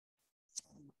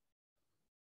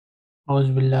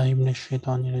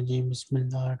Auzubillahiminash-shaytanir-rajeem.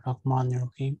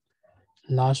 Bismillahir-rahmanir-rahim.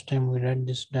 Last time we read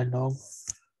this dialogue,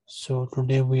 so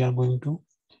today we are going to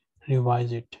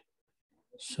revise it.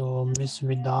 So Miss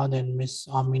Vidad and Miss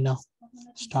Amina,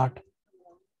 start.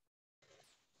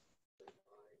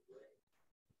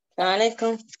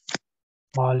 عليكم.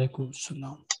 Walaikum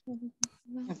salam.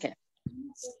 Okay.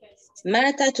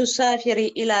 متى تسافري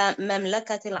إلى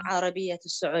المملكة العربية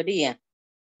السعودية?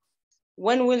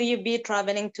 When will you be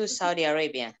traveling to Saudi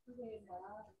Arabia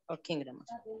or Kingdom?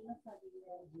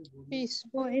 في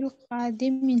الأسبوع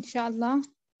القادم إن شاء الله.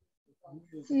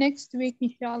 Next week إن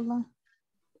شاء الله.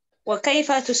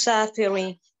 وكيف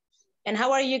تسافري? And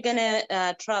how are you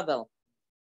gonna travel?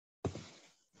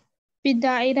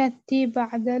 بالدائرة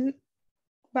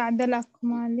بعد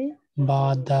الأكمال.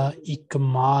 بعد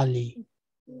إكمال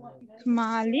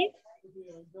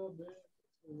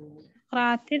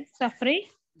إجراءات السفر.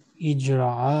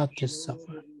 إجراءات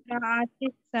السفر.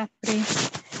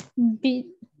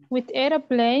 With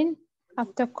airplane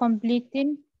after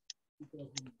completing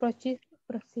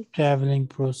Traveling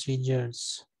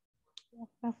procedures.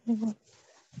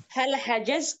 هل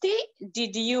حجزتي?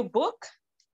 Did you book?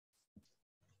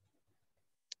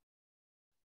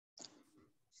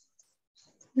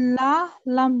 لا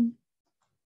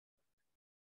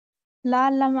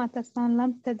لم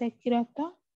أتسلم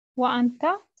تذكرة. وأنت؟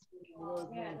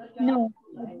 No,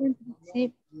 I didn't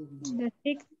receive the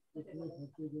ticket.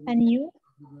 And you?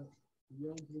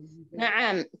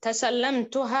 نعم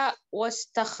تسلمتها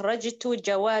واستخرجت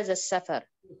جواز السفر.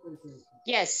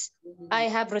 Yes, I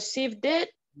have received it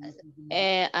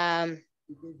and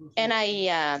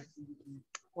I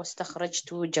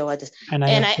واستخرجت جواز and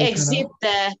I exit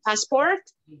the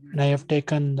passport. And I have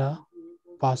taken the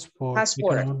passport.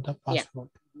 The passport.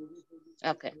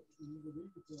 Yeah. Okay.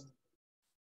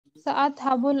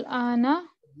 سأذهب الآن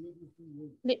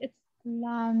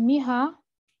لإستلامها.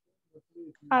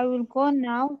 I will go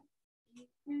now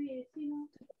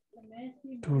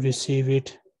to receive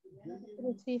it.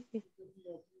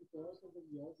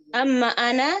 أما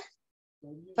أنا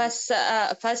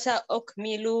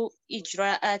فسأكمل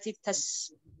إجراءات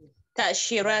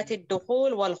تأشيرات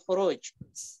الدخول والخروج.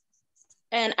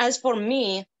 And as for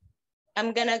me,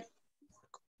 I'm gonna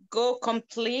go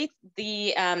complete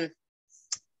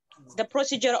the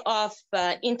procedure of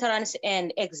entrance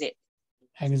and exit.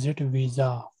 Exit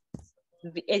visa.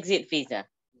 The exit visa.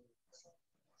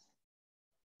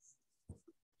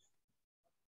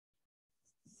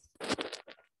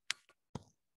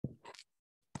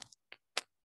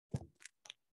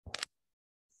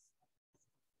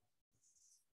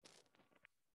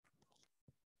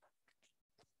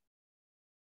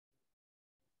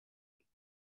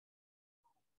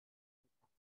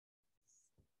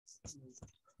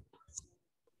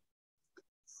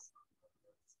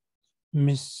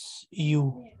 Miss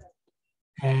Yu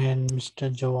and Mr.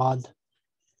 Jawad.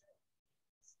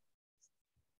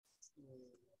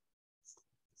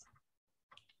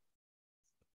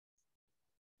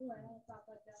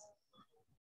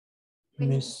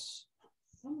 Miss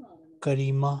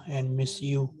Karima and Miss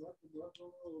Yu.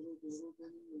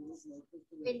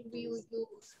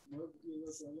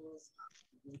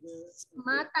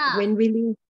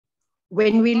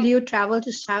 When will you travel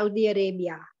to Saudi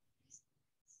Arabia?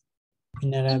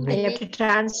 In Arabic. I have to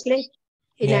translate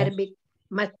in Yes. Arabic.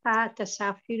 Mata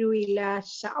tasafiru ila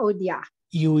Saudia.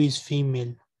 You is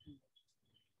female.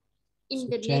 In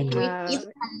the next week, if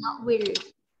Allah will.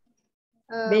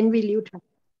 When will you travel?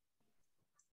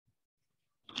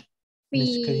 Miss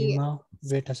Karima,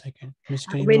 wait a second. Miss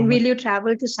Karima, when will you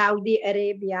travel to Saudi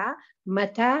Arabia?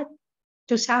 Mata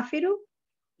tusafiru?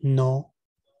 No.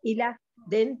 Ila,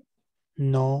 then?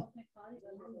 No.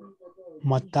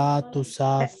 Mata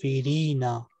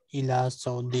tusafirina ila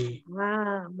Saudi.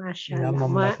 Ah, mashallah.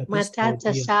 Mata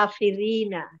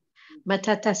tasafirina.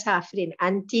 Mata tasafirin.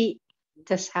 Anti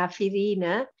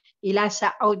tasafirina ila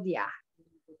Saudia.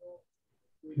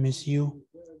 Miss you.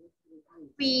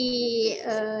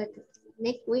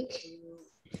 Next week.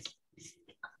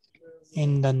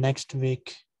 In the next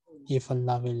week, if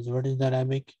Allah wills. What is the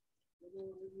Arabic?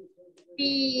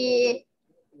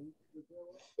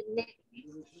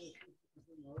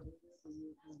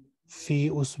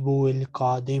 في أسبوع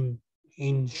القادم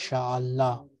إن شاء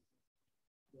الله.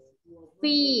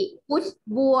 في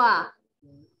أسبوع.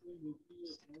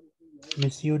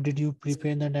 Miss you, did you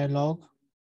prepare the dialogue?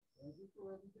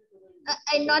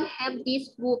 I don't have this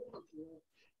book.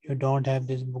 You don't have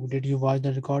this book. Did you watch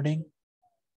the recording?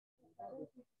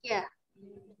 Yeah.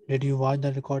 Did you watch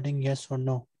the recording? Yes or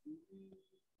no?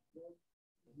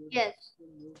 Yes.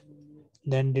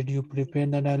 Then did you prepare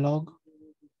the dialogue?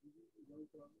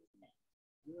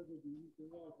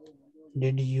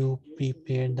 Did you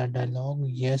prepare the dialogue?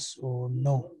 Yes or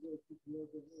no?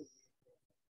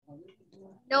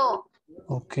 No.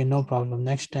 Okay, no problem.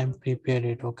 Next time prepare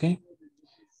it, okay?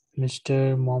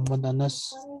 Mr. Muhammad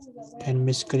Anas and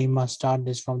Miss Karima, start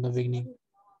this from the beginning.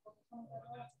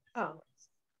 Oh.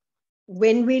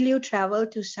 When will you travel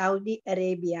to Saudi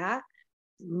Arabia?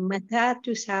 Mata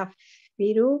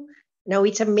tusafiru. Now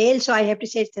it's a male, so I have to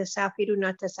say tasafiru,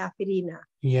 not tasafirina.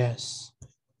 Yes.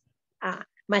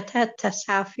 Mata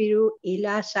tasafiru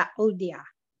ila Saudia.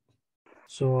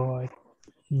 So,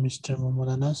 Mr. Muhammad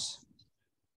Anas.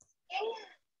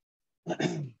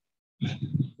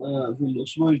 في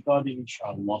الأسبوع القادم إن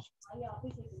شاء الله.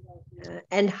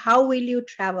 And how will you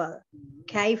travel?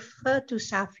 كيف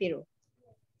تسافر؟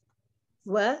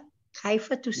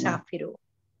 وكيف تسافر؟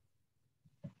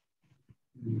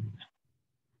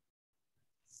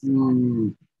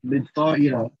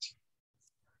 بالطائرة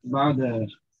بعد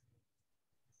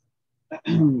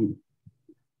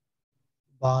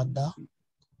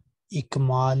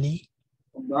إكمال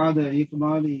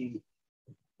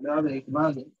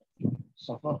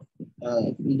السفر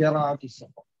إجراءات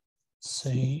السفر.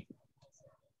 صحيح.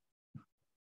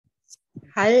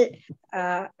 هل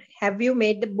have you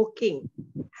made the booking?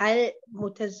 هل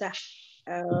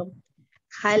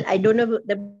هل I don't know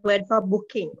the word for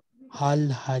booking.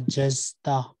 هل حجزت؟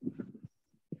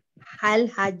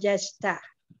 هل حجزت؟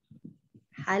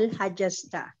 هل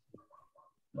حجزت؟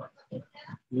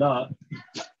 لا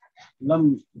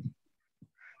لم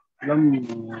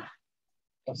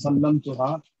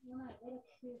تسلمتها.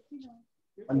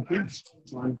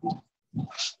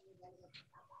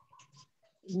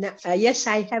 Yes,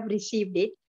 I have received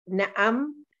it.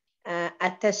 Naam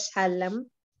atasalam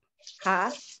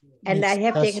ha, and I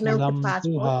have taken out the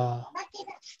passport.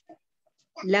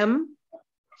 Lam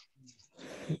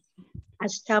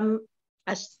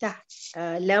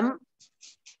lam.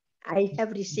 I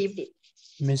have received it.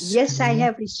 Yes, I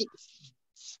have received.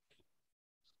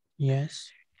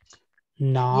 Yes.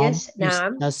 Naam. Yes,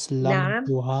 naam.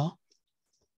 Aslamtuha.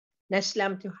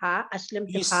 Naslamtuha.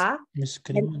 Aslamtuha. Miss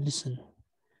Karima, listen.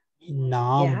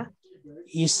 Naam.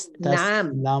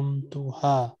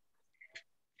 Istaslamtuha.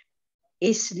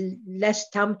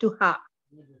 Islastamtuha.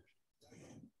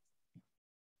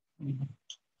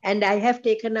 And I have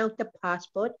taken out the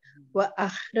passport. Wa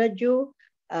akhraju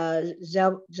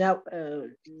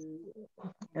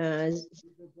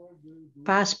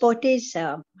passport is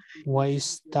Wa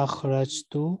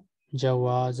istakhrajtu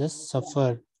jawaz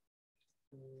as-safar.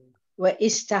 Wa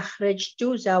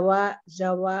istakhrajtu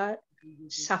zawaz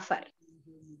safar.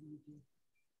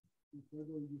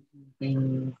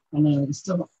 أنا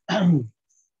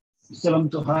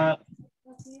استلمتها.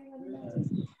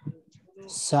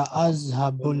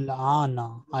 سأذهب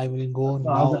الآن. I will go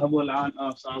now.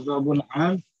 سأذهب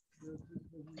الآن.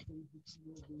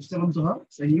 استلمتها.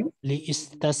 صحيح.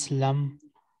 استسلمتها.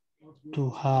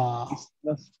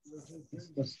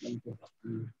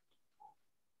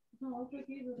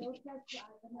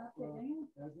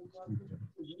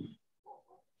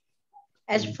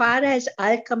 As far as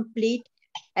I'll complete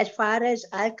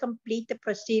the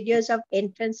procedures of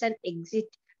entrance and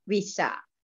exit visa,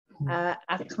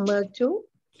 akmaltu.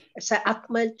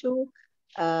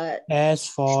 As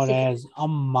far as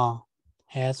amma.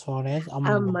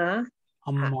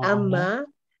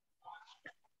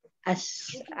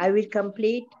 I will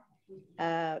complete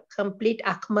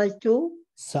akmaltu.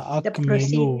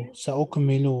 سأكمل.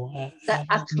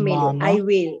 I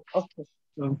will. Okay.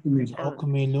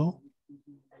 سأكمل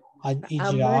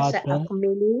الإجراءات.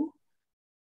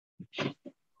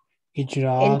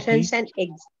 entrance and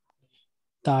exit.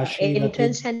 تأشيرة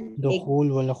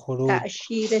الدخول والخروج.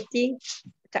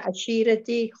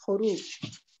 تأشيرة خروج.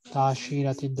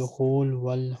 تأشيرة الدخول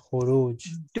والخروج.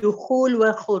 دخول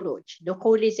والخروج.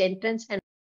 دخول is entrance and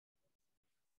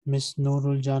Miss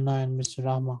Nurul Jana and Miss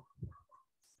Rahma.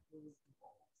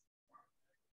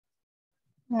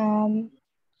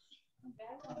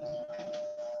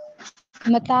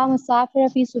 متى مسافر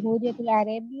في سعودية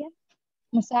العربية؟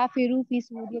 مسافر في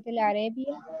سعودية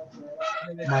العربية.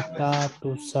 متى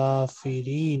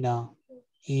تسافرين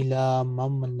إلى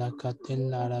مملكة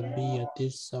العربية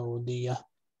السعودية؟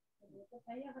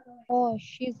 Oh,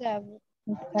 she's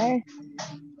okay.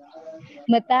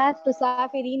 متى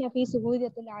تسافرين في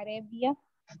سعودية العربية؟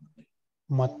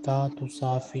 متى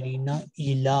تسافرين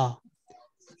إلى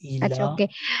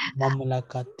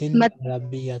مملكة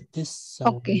العربية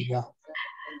السعودية.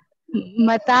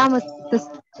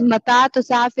 متى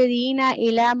تسافرين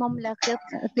إلى مملكة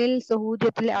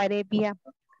السعودية العربية؟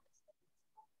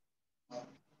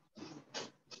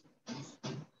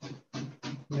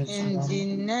 In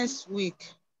the next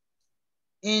week.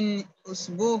 إن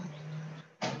أسبوع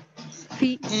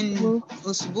في إن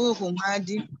أسبوع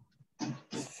ماضي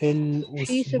في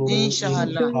الأسبوع إن شاء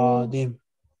الله القادم.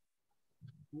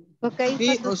 وكيف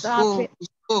في أسبوع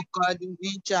تسافر قادم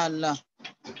إن شاء الله.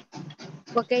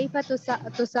 وكيف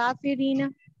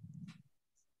تسافرين؟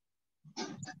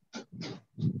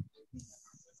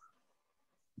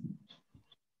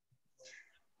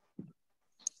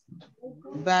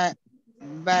 by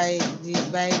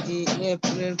the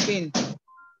airplane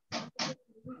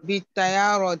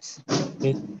بالطيارة.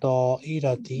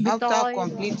 بالطائرة. After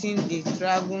completing the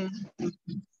travel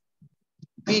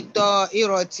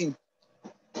بالطائرة.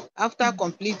 After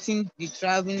completing the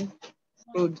travel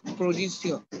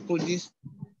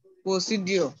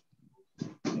procedure.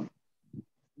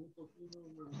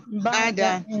 بعد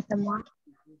إكمال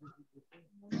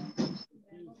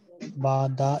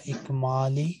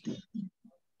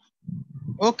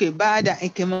بعد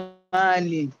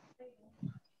إكمال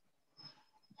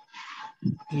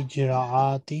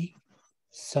إجراءات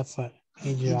سفر.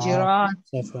 إجراءات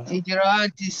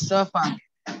السفر.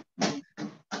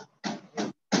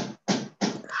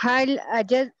 هل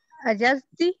أجزت؟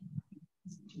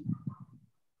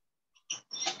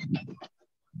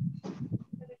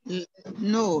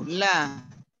 No,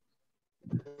 لا.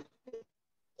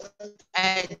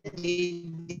 I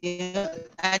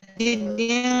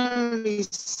didn't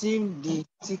receive the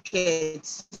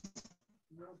tickets.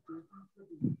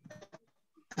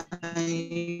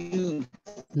 You?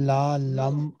 لا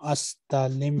لم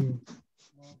أستلم.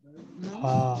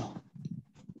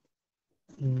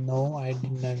 No, I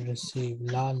did not receive.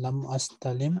 لا لم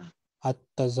أستلم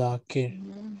التذاكر.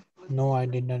 No, I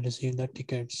did not receive the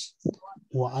tickets.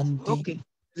 وأنت؟ Okay.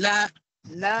 لا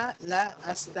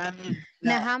أستلم.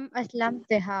 نعم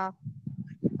أسلمتها.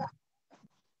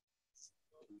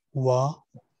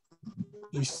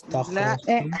 استخرجت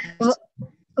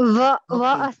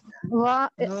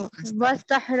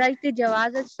واستحريت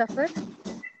جواز السفر.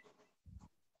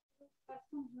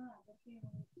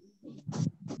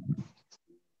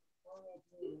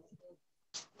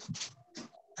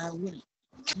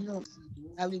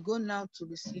 I will go now to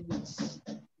receive it.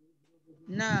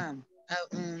 نعم.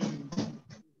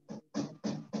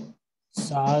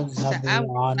 سأذهب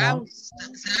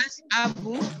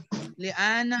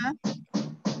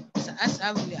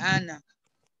الآن.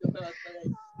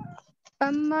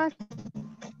 أما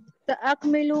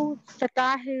سأكمل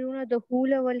تطهير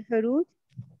الدخول والخروج.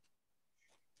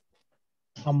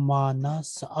 أما أنا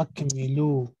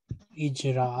سأكمل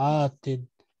إجراءات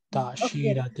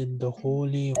تأشيرة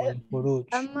الدخول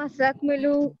والخروج. أما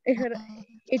سأكمل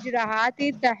إجراءات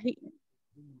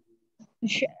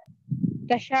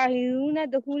تشاهدون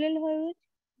دخول الخروج.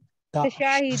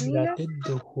 تأشيرة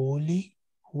الدخول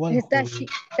والخروج.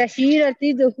 تأشيرة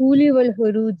الدخول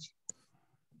والخروج.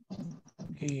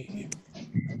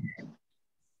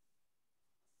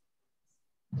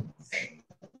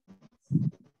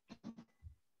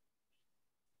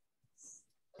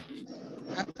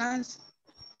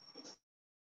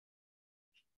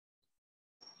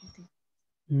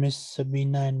 Miss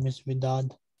Sabina and Miss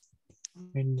Vidad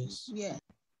in this. Yeah.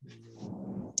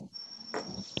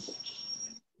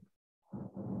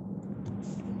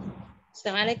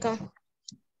 السلام عليكم.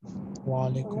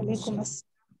 وعليكم السلام.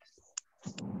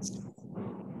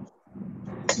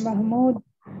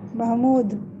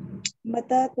 محمود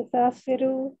متى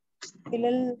تسافر إلى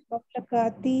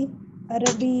المملكة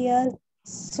العربية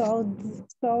السعودية.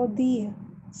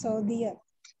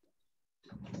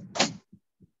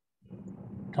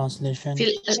 Translation.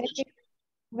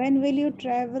 When will you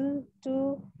travel to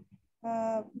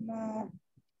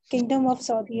Kingdom of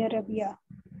Saudi Arabia?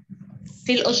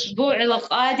 في الأسبوع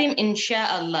القادم إن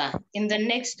شاء الله. In the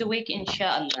next week إن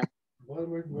شاء الله.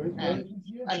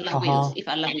 Allah wills, if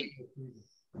Allah will.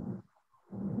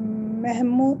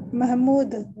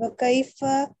 محمود وكيف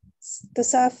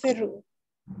تسافر?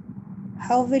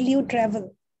 How will you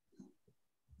travel?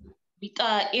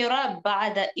 بطائرة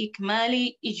بعد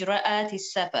إكمال إجراءات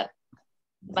السفر.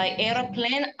 By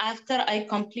airplane after I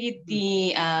complete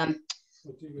the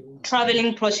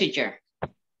traveling procedure.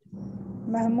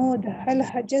 محمود هل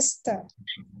حجزت؟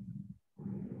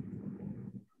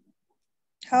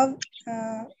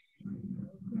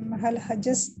 هل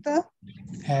حجزت؟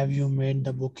 Have you made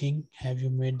the booking? Have you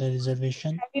made the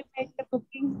reservation? Have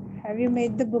you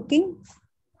made the booking?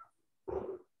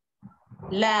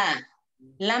 لا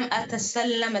لم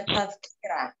أتسلم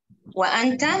التذكرة.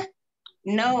 وأنت?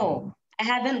 No, I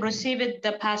haven't received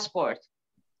the passport.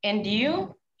 And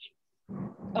you?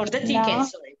 Or the ticket,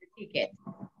 sorry, the ticket.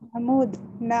 محمود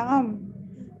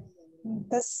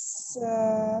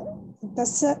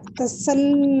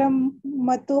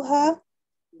متها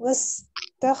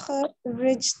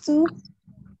واستخرجت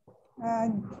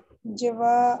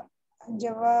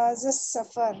جواز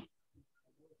السفر.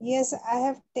 Yes, I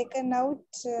have taken out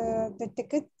the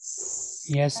tickets.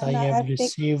 Yes, I have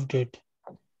received it.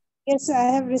 Yes, I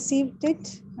have received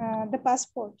it, the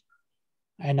passport.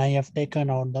 And I have taken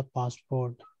out the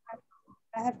passport.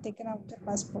 I have taken out the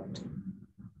passport.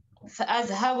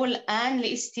 فأذهب الآن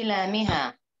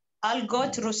لاستلامها. I'll go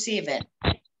to receive it.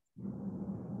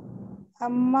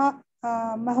 أما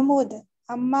محمود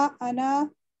أما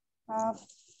أنا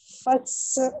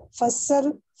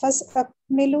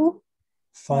فسأكمل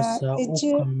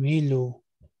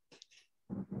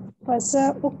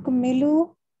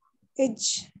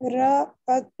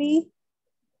إجراءات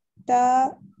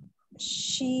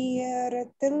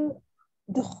تأشيرة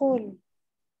الدخول.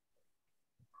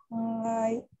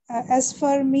 As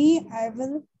for me, I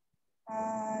will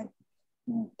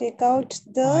take out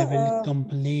the. I will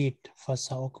complete.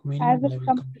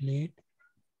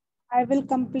 I will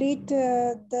complete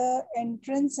the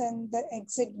entrance and the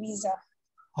exit visa.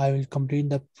 I will complete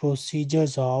the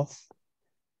procedures of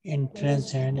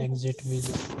entrance and exit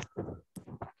visa.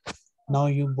 Now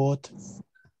you both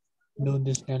do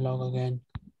this dialogue again.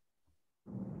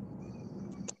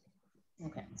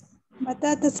 Okay.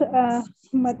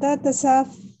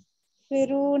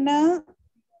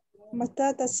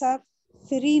 متى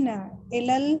تسافرين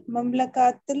إلى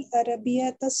المملكة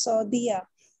العربية السعودية؟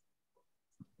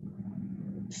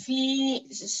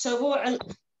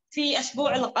 في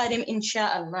أسبوع القادم إن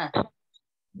شاء الله.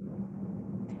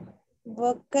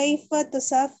 وكيف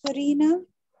تسافرين؟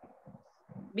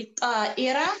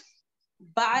 بالطائرة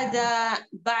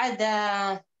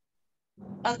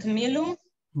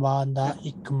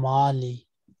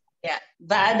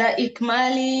بعد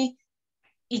إكمال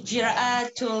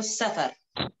إجراءات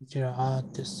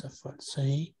السفر.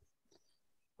 صحيح.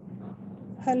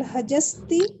 هل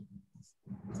حجزتي؟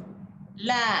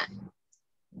 لا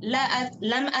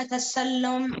لم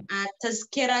أتسلم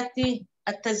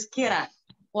التذكرة.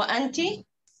 وأنت؟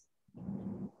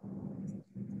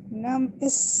 نعم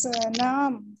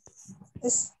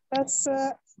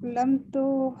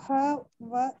استسلمتها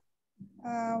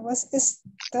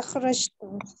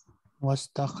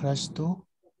واستخرجت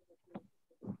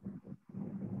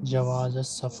جواز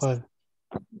السفر.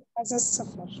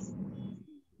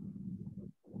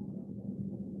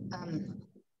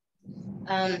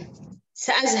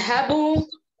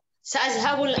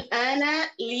 سأذهب الآن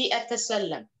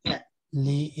لأتسلم.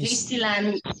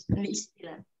 لاستلام.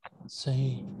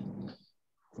 صحيح.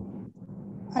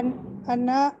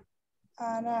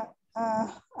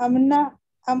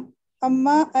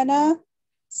 أما أنا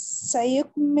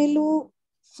سأكمل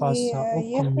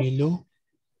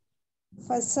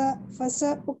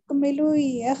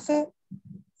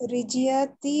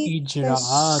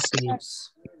إجراءات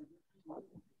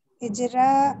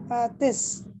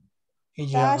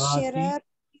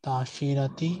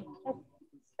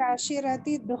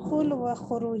تأشيرة دخول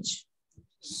وخروج.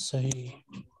 صحيح.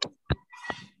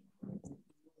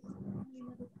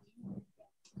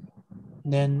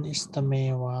 Then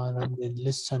استمع وردد,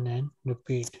 listen and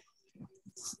repeat.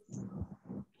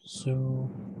 So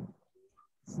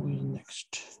who is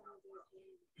next?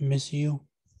 Miss you.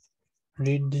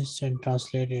 Read this and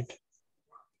translate it.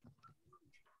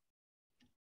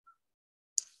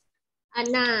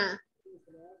 Ana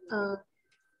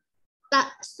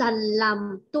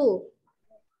tasallamtu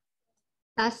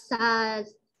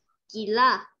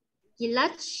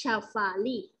gilat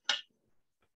shafali.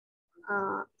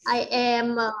 I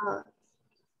am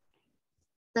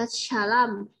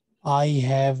tashalam. I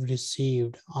have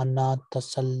received. Ana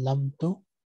tasallamtu.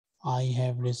 I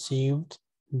have received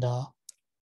the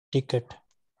ticket.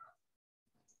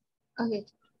 Okay.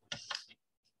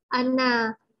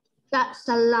 Ana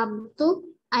tasallamtu.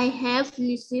 I have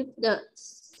received the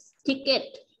ticket.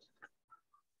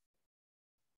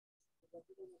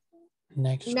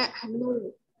 Next.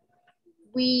 Nahnu.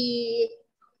 We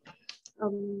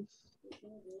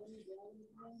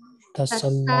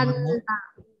tasallamna.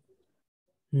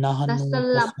 Nahnu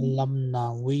tasallamna.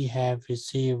 We have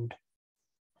received.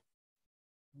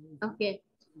 Okay.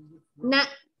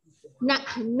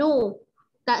 Nahnu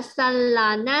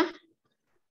tasallana.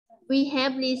 We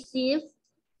have received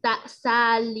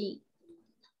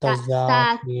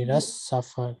Tazakiras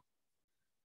safar.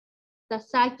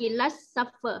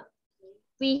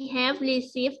 We have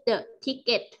received the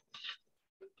ticket.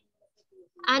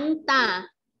 Anta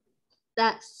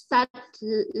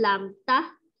tasatlamta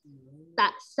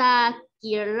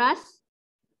tasakiras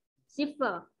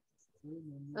sifar.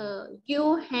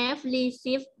 You have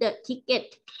received the ticket.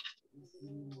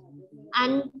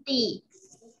 Anti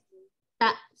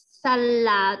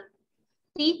Salati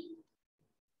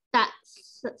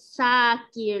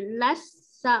Sakiras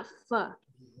Suffer.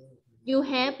 You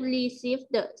have received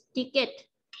the ticket.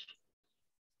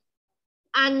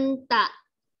 Anta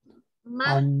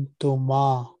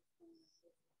Antuma.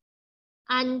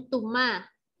 Antuma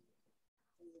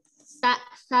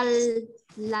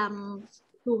Salamtuma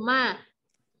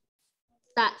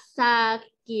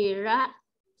Sakira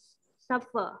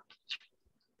Suffer.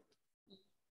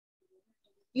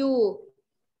 You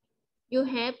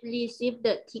have received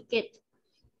the ticket.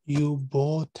 You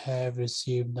both have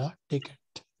received the ticket.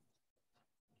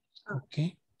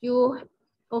 Okay. You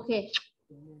both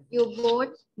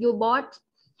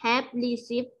have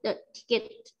received the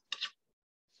ticket.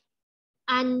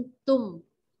 Antum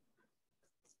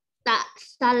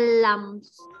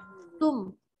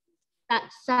salamtum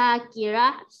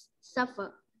sakira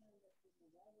suffer.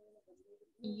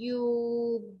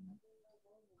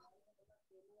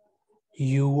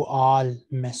 You all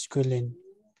masculine.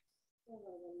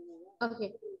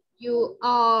 Okay. You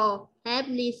all have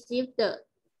received the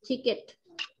ticket.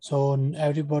 So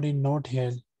everybody note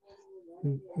here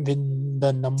with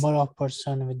the number of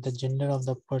person, with the gender of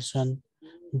the person,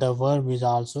 the verb is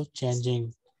also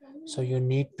changing. So you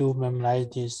need to memorize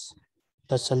this.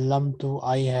 Tasallamtu,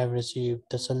 I have received.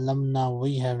 Tasallamna,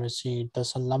 we have received.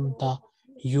 Tasallamta,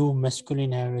 you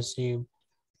masculine have received.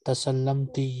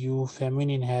 Tasallamti, you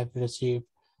feminine have received.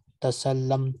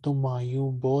 Tasallamtuma,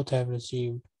 you both have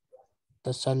received.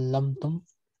 Tasallamtum,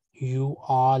 you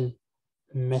all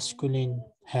masculine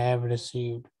have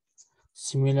received.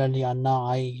 Similarly, Anna,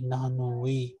 I, Nahnu,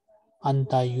 we,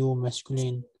 Anta, you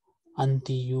masculine,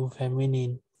 Anti, you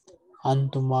feminine,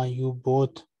 Antuma, you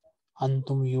both,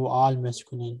 Antum, you all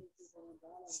masculine.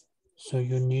 So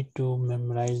you need to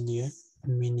memorize the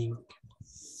meaning.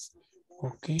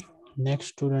 Okay. Next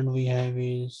student we have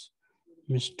is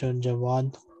Mr.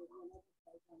 Jawad.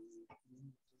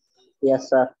 Yes,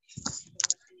 sir.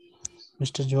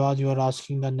 Mr. Jawad, you are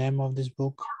asking the name of this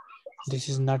book. This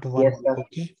is not one Yes, book, sir.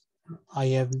 okay? I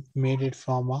have made it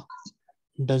from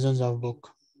dozens of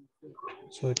books.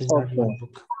 So it is not Okay. one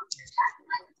book.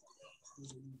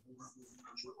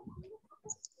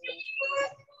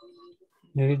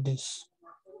 Read this.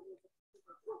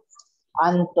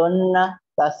 Antunna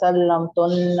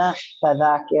tasallamtunna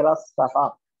tadakira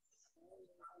safar.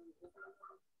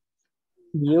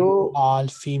 You all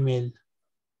female.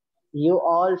 You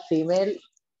all female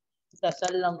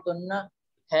tasallamtunna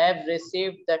have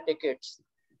received the tickets.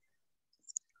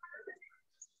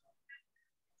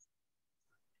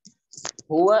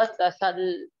 Huwa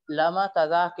tasallama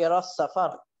tadakira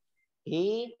safar.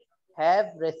 He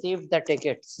have received the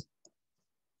tickets.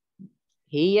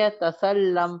 Hiya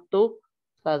tasallamtu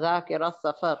tadakira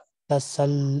safar.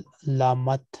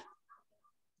 Tasallamat.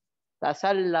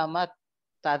 Tasallamat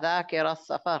tadakira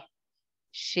safar.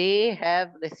 She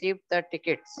have received the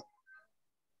tickets.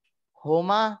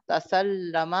 Huma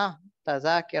tasallama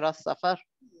tadakira safar.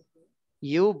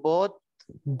 You both.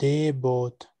 They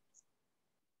both.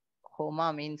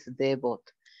 Huma means they both.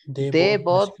 They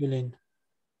both masculine.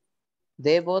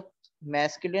 They both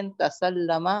masculine.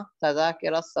 Tasallama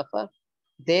tadakira safar.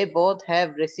 They both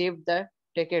have received the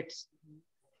tickets.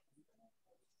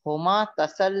 Huma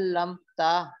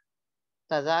tasallamta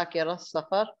tadakira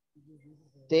safar.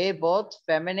 They both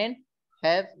feminine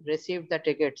have received the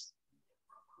tickets.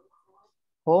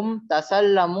 Hum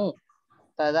tasallamu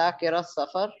tadakira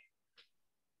safar.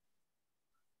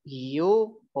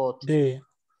 You both.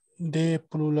 They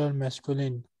plural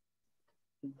masculine.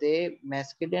 They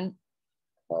masculine.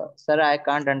 Sir, I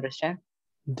can't understand.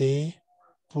 They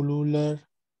plural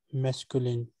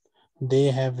masculine.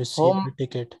 They have received the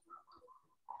ticket.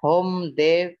 Home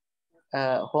they.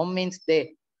 Home means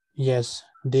they. Yes,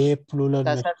 they plural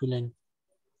masculine.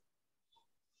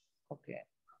 Okay.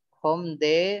 Home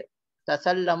they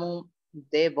tasallamu.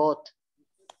 They both.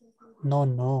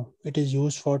 No. It is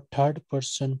used for third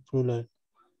person plural.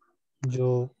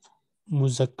 जो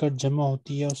मुज़क्कर जमा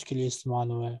होती है उसके लिए इस्तेमाल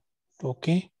हुआ है.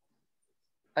 Okay.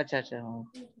 अच्छा.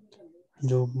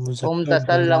 जो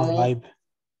मुज़क्कर जमा गायब.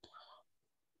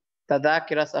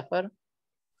 तदाकिरा सफर.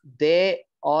 They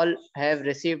all have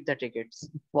received the tickets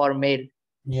for male.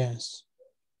 Yes.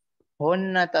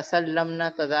 Hunna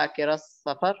tasallamna tadakira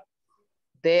safar.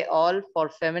 They all for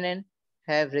feminine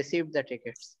have received the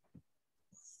tickets.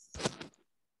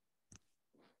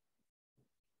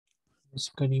 Miss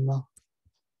Karima.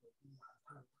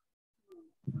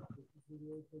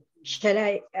 Shall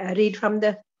I read from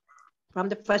the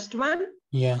first one?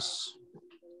 Yes.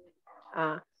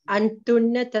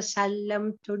 Antunna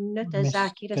tasallamtunna Miss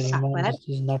tazakira Karima, safar. this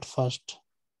is not first.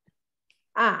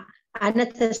 Ana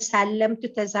tasallamtu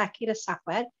tazakira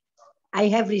safar. I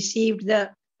have received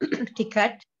the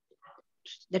ticket,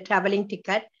 the traveling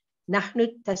ticket. Nahnu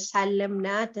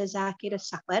tasallamna tazakira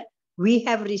safar. We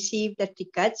have received the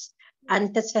tickets.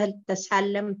 Anta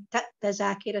tasallamta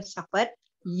tazakira safar.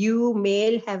 You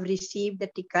male have received the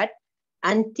ticket.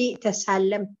 Anti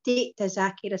tasallamti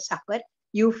tazakira safar.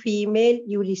 You female,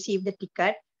 you received the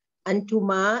ticket.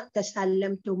 Antuma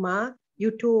tasallamtuma.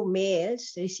 You two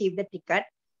males received the ticket.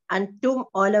 Antum,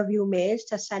 all of you males,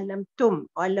 tasallamtum,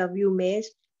 all of you males,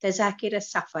 tazakira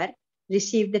safar,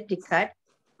 received the ticket.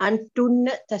 Antun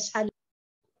tasallam.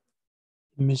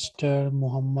 Mr.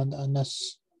 Muhammad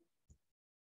Anas.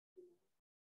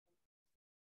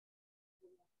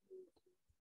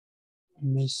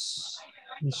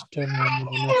 Mr. Muhammad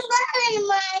Anas.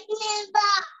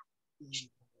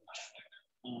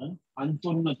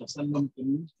 Antunna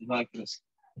tasallamtum tazakira.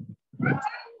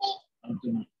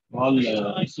 Antunna. All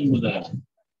some of the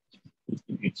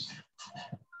tickets.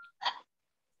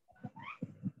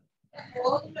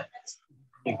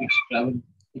 Travel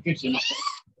tickets.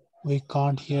 We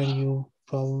can't hear you.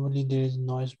 Probably there is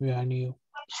noise behind you.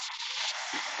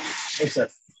 Yes, sir.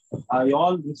 You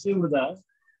all received the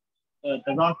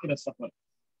Tazakira Safar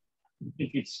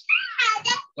tickets,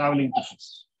 traveling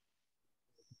tickets.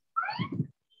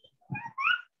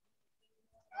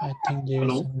 I think there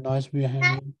is some noise behind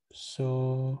you.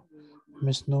 So,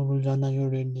 Miss Nurul Jana, you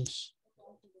read this.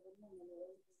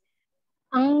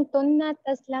 Antunna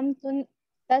taslamtum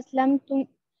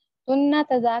tunna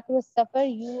tazakir safar.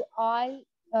 You all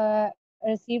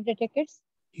received the tickets.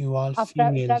 You all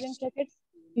traveling females. tickets.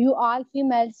 You all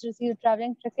females received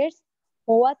traveling tickets.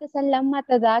 Huwa tasallamma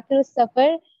tazakir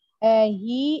safar.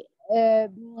 He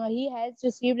has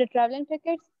received the traveling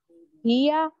tickets.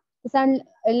 Hiya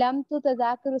tasallamtu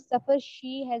tazakir safar.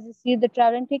 She has received the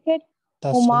traveling ticket.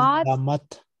 Huma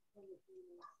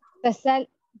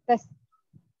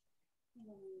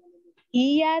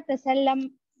Hiya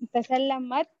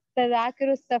tasallamat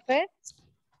tazakir safar.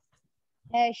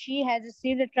 She has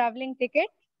received the traveling ticket.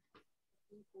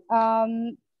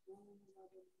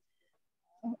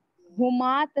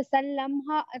 Huma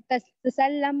tasallamma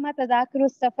tazakir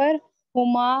safar.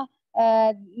 Huma,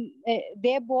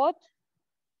 they both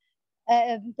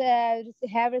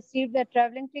have received the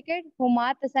traveling ticket.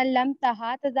 Huma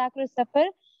tasallamtaha tazakir safar.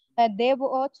 They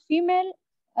both female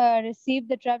received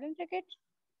the traveling ticket.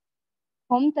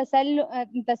 Hum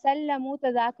tasallamu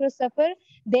tazakir safar.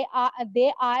 They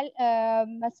all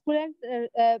masculine.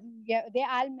 They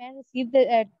all men received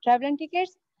the traveling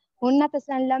tickets. Hunna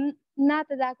tasallamna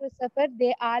tazakir safar.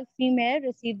 They all female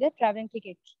received the traveling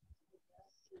ticket.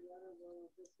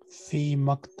 Fi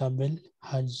maktabil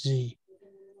hajji,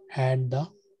 at the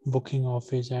booking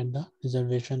office, at the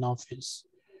reservation office.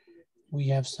 We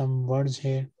have some words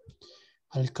here.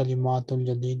 Al-kalimatul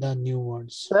jadida, new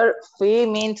words. Sir, fi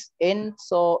means in,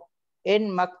 so in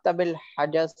maktabil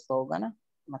hajjas hoga na?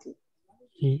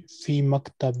 Fi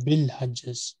maktabil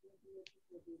hajjas.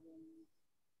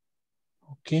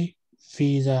 Okay.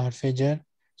 Fi is a harf jar,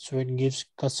 so it gives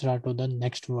kasra to the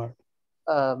next word.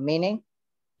 Meaning?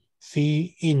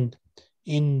 Fi in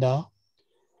the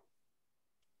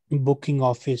booking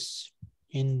office,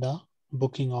 in the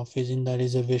booking office, in the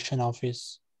reservation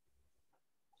office.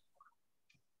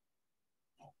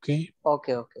 Okay.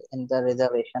 Okay. In the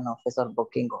reservation office or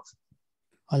booking office.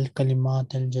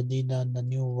 Al-kalimat al-jadida, the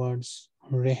new words.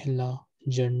 Rehla,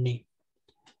 journey.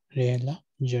 Rehla,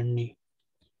 journey.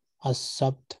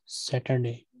 As-sabt,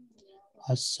 Saturday.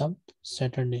 As-sabt,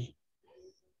 Saturday.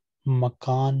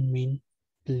 Makan mean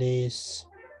place.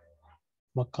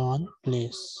 Makan,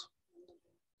 place.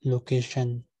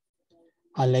 Location.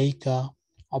 Alayka,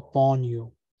 upon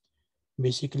you.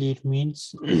 Basically, it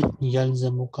means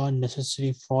yalzamuka,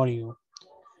 necessary for you.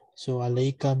 So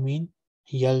alayka mean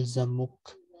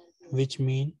yalzamuk, which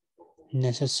mean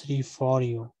necessary for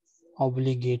you,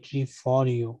 obligatory for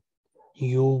you.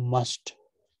 You must.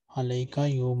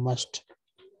 Alayka, you must.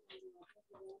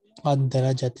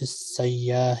 Ad-darajatis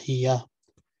sayyahiyah,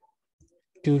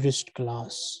 tourist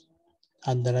class.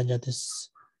 Ad-darajatis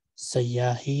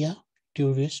sayyahiyah,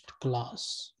 tourist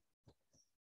class.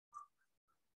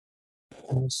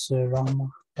 Ms. Rahma,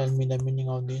 tell me the meaning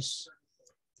of this.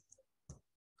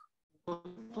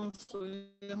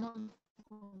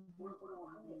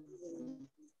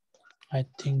 I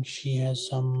think she has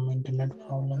some internet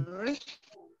problem.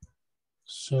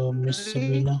 So, Miss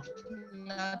Sabina.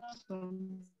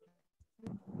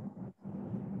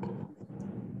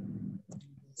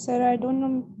 Sir, I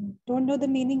don't know the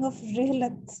meaning of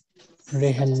rihlat.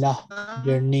 Rehla,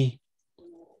 journey.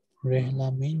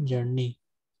 Rehla means journey.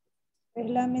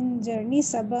 Rehla means journey.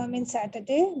 Sabah means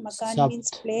Saturday. Makan Sabt. means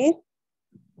place.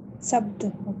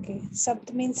 Sabd. Okay.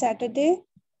 Sabd means Saturday.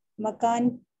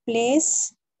 Makan,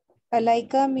 place.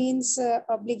 Alaika means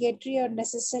obligatory or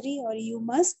necessary or you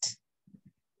must.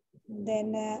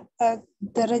 Then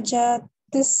Darajat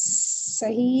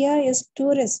Sahiya is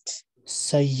tourist.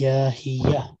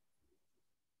 Sayyahiya,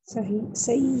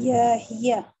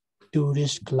 Sayyahiya,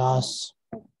 tourist class.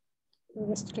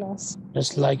 tourist class.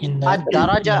 Just like in the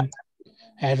Ad-daraja.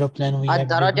 aeroplane, we have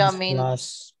Ad-daraja business means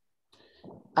class.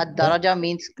 Ad-daraja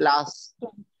means class.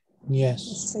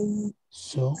 Yes.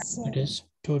 So it is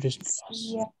tourist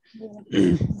class.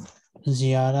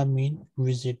 Ziyara mean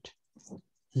visit.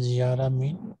 Ziyara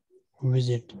mean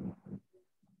visit.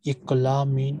 Ikla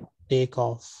mean take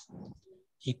off.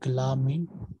 Ikla mean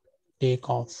take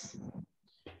off.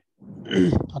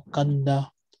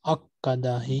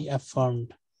 Akkada, he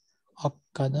affirmed.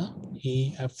 Akkada,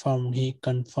 he affirmed, he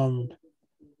confirmed.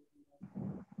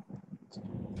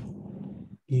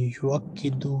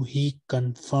 Yuakkidu, he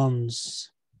confirms.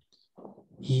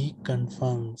 He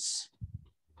confirms.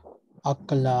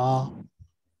 Akla,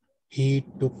 he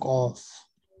took off.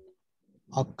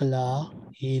 Akla,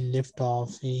 he lift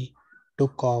off, he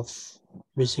took off.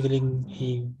 Basically,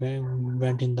 he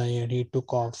went in the air, he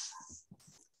took off.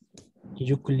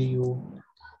 Yukliu,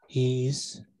 he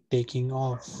is taking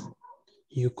off.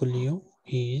 Yukliu,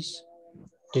 he is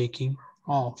taking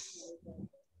off.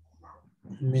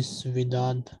 Miss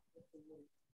Vidad.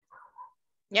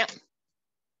 Yeah.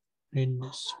 Read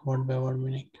this word by word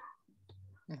meaning.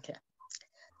 Okay.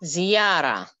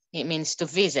 Ziyara, it means to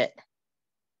visit.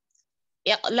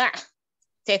 Iqla',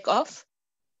 take off.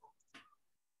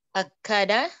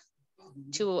 Akkada,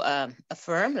 to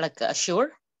affirm, like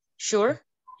assure. Sure.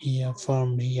 He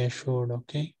affirmed, he assured,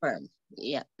 okay? Affirm.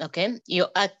 Yeah, okay.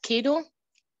 Yu'akkidu,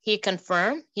 he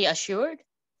confirmed, he assured.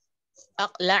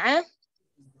 Aqla'a,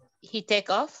 he take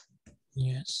off.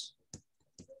 Yes.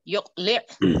 Yuqli',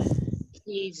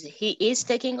 he is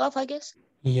taking off, I guess.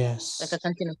 Yes. Like a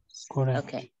continuous. Correct.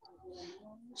 Okay.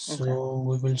 So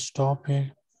we will stop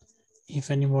here. If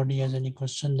anybody has any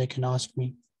question, they can ask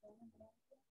me.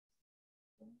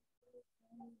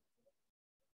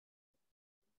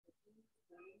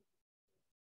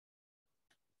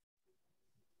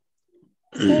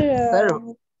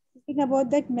 Sir, thinking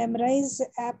about that Memrise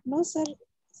app, no, sir?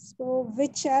 So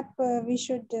which app we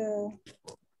should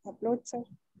upload, sir?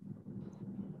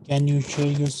 Can you share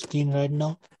your screen right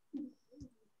now?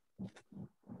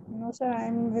 No, sir,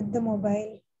 I'm with the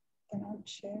mobile. Cannot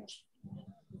share.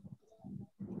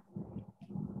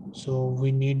 So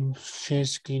we need share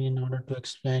screen in order to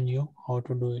explain you how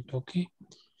to do it, okay?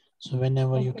 So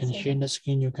whenever you can share the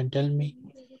screen, you can tell me.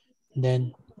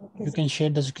 Then you can share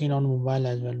the screen on mobile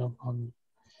as well, no problem.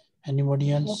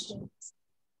 Anybody else?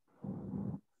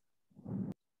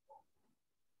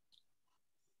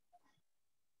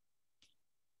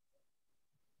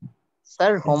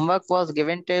 Sir, homework was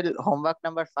given till homework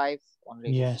number 5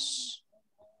 only. Yes.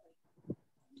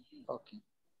 Okay.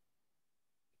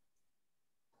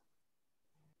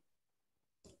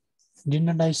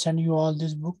 Didn't I send you all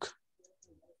this book?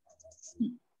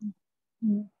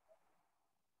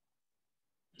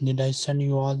 Did I send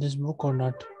you all this book or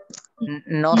not?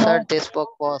 No, sir, this book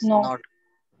was not.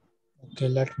 Okay,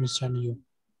 let me send you.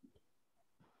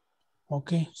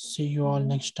 Okay, see you all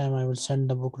next time. I will send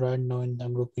the book right now in the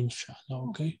group, inshallah.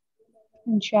 Okay.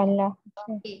 Inshallah.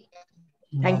 Okay.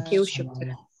 Thank you.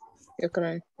 Shukran.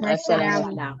 Shukran.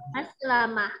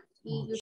 Assalam.